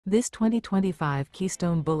This 2025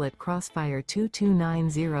 Keystone Bullet Crossfire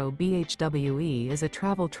 2290 BHWE is a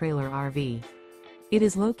travel trailer RV. It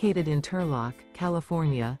is located in Turlock,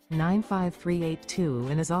 California, 95382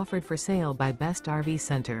 and is offered for sale by Best RV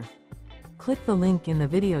Center. Click the link in the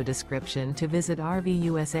video description to visit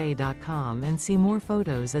RVUSA.com and see more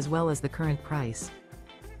photos as well as the current price.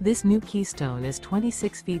 This new Keystone is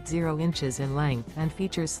 26 feet 0 inches in length and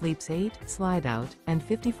features sleeps 8, slide-out, and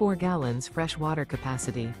 54 gallons fresh water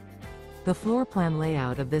capacity. The floor plan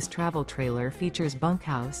layout of this travel trailer features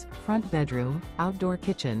bunkhouse, front bedroom, outdoor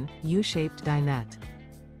kitchen, U-shaped dinette.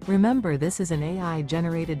 Remember, this is an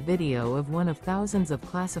AI-generated video of one of thousands of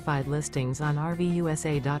classified listings on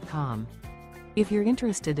RVUSA.com. If you're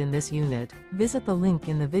interested in this unit, visit the link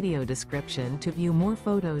in the video description to view more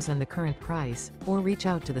photos and the current price, or reach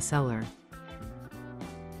out to the seller.